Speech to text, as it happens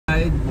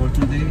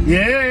Valiente.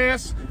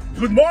 Yes!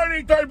 Good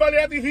morning, Third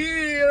Valiente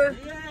here!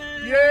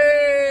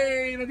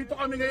 Yay! Nandito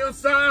kami ngayon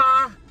sa...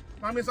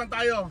 Mami, saan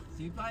tayo?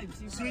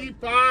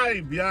 C5.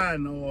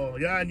 Yan, oh.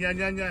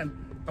 Yan.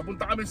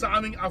 Papunta kami sa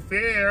aming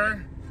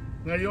affair.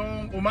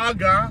 Ngayong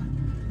umaga,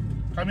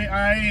 kami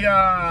ay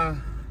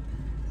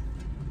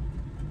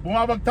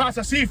bumabagta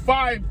sa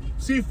C5.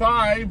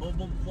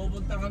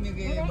 Pupunta kami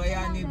kay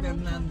Bayani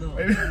Fernando.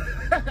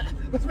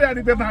 Mas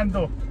Bayani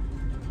Fernando?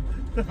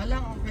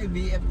 Kala ko kay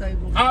BF tayo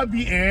po.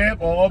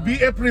 BF. Oo,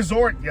 BF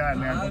Resort. Yan,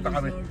 punta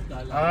kami.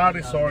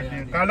 Resort.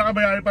 Kala ka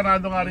Bayani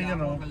Fernando nga rin yan,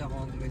 no?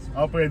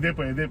 Pwede.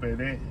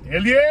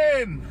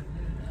 Alien!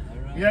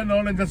 Yan,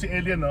 no? Nandiyan si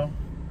Alien, no?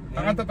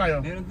 Kakanta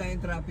tayo. Meron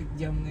tayong traffic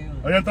jam ngayon.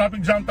 Ayan,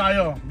 traffic jam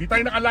tayo. Di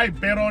tayo naka-live,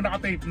 pero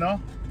naka-tape,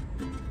 no?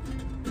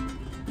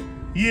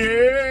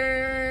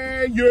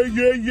 Yeah!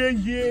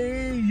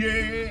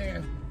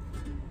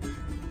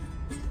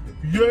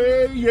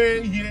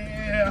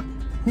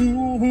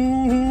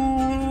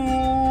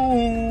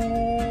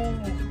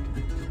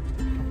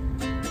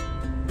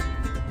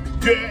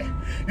 Yeah,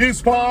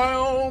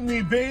 inspire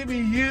me, baby,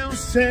 you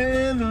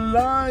send the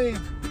light.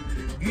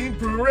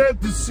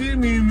 Infrared to see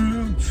me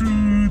move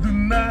through the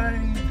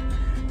night.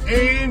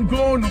 Ain't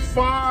gonna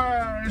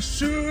fire,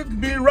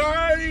 should be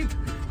right.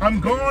 I'm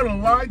gonna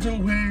like the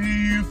way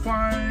you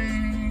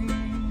find.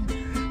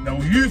 Now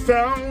you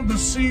found the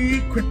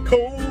secret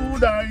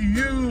code I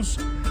use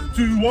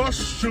to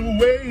wash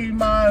away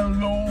my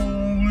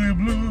lonely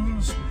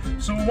blues.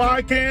 So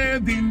I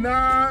can't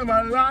deny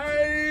my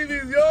life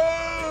is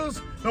yours.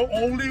 The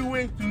only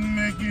way to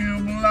make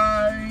you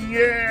blind,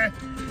 yeah.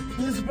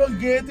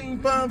 Spaghetti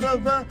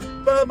pababa,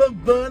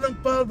 pababa ng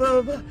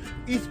pababa.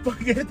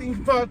 Spaghetti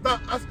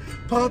pataas,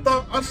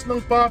 pataas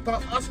ng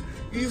pataas.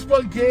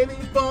 Spaghetti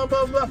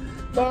pababa,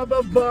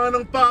 pababa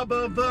ng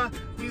pababa.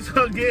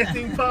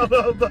 Spaghetti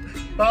pababa,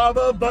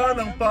 pababa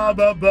ng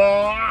pababa.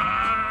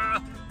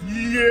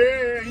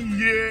 Yeah.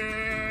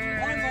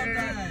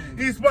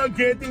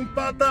 Spaghetti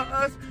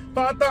pataas,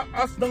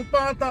 pataas ng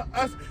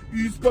pataas.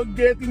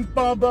 Spaghetti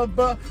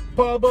pababa,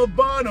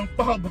 pababa ng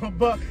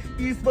pababa.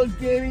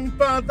 Spaghetti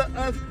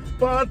pataas,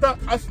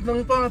 pataas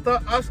ng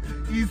pataas.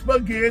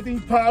 Spaghetti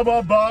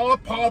pababa,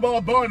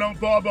 pababa ng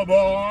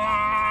pababa.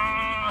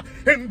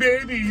 And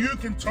baby, you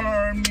can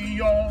turn me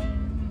on.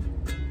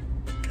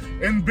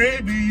 And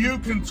baby, you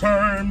can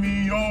turn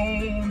me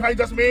on. Hi,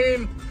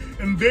 Jasmine.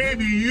 And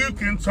baby, you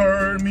can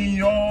turn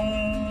me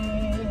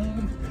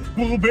on.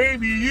 Well,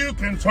 baby, you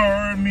can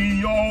turn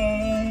me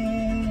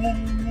on.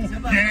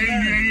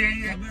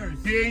 Yeah.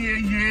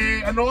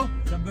 Ano?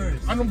 Sa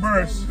verse. Anong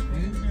verse?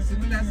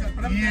 Simula sa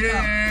from the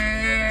top.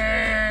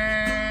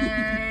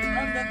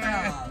 From the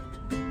top.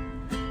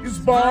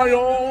 Inspire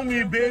on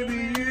me,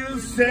 baby, you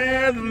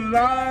set a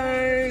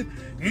light.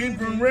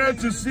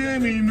 Infrared to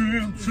see me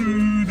move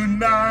through the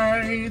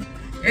night.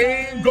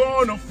 Ain't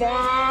gonna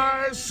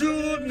fight,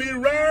 shoot me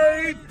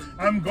right.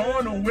 I'm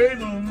gonna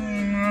wait on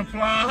the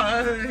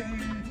fly.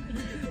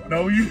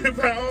 Now you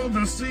found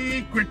the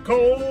secret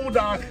code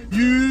I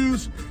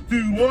use to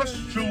wash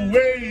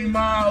away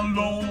my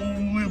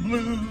lonely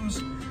blues.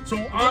 So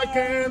I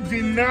can't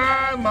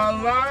deny my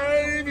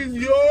life is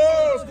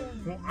yours.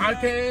 No, I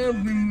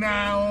can't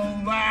deny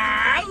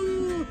life.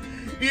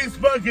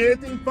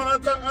 Spaghetti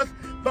pataas,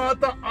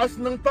 pataas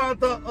ng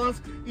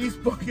pataas.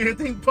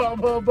 Spaghetti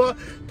pababa,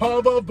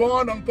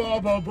 pababa ng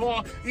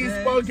pababa.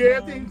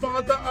 Spaghetti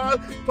pataas,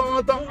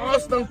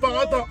 pataas ng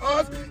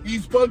pataas.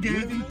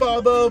 Spaghetti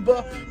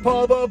pababa,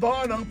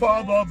 pababa ng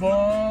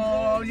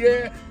pababa.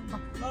 Yeah.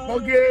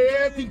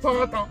 Spaghetti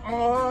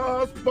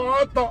pataas,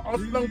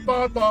 pataas ng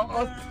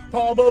pataas.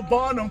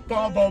 Pababa ng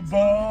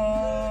pababa.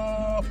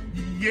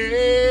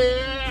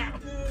 Yeah.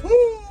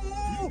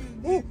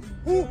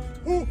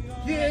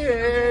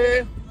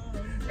 Yeah.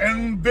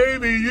 And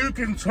baby, you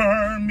can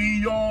turn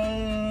me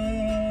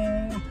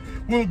on.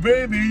 Well,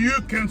 baby, you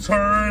can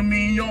turn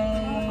me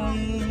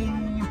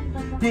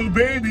on. Well,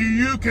 baby,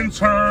 you can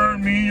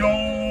turn me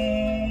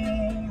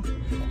on.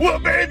 Well,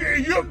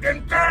 baby, you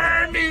can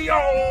turn me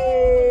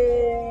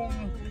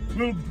on.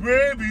 Well,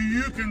 baby,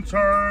 you can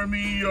turn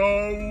me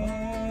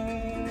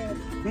on.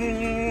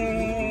 Ooh.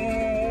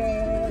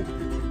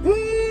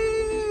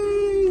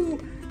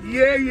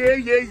 Yeah.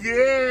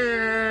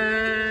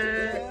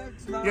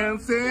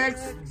 Yan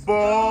sex boss.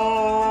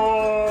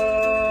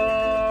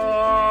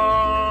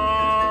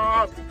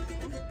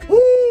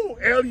 Woo!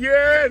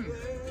 Alien!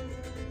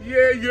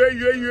 Yeah.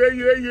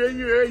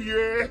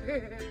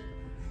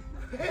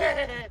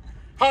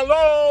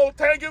 Hello!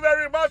 Thank you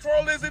very much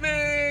for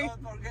listening.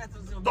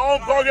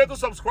 Don't forget to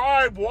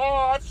subscribe,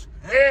 watch,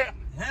 and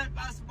help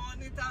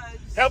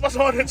us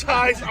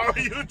monetize our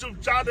YouTube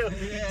channel.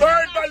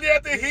 Third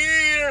Valiente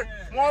here.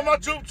 Mama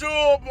chup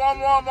chup.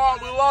 Mama.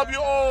 We love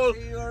you all.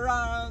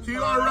 See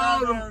you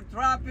around.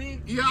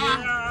 Traffic.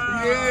 Yeah.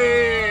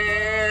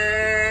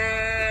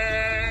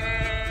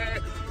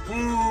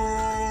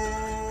 Ooh.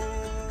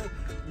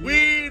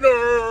 Winner.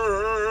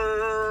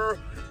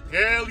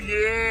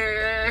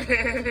 Alien.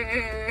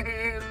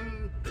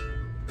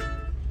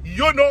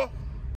 You know.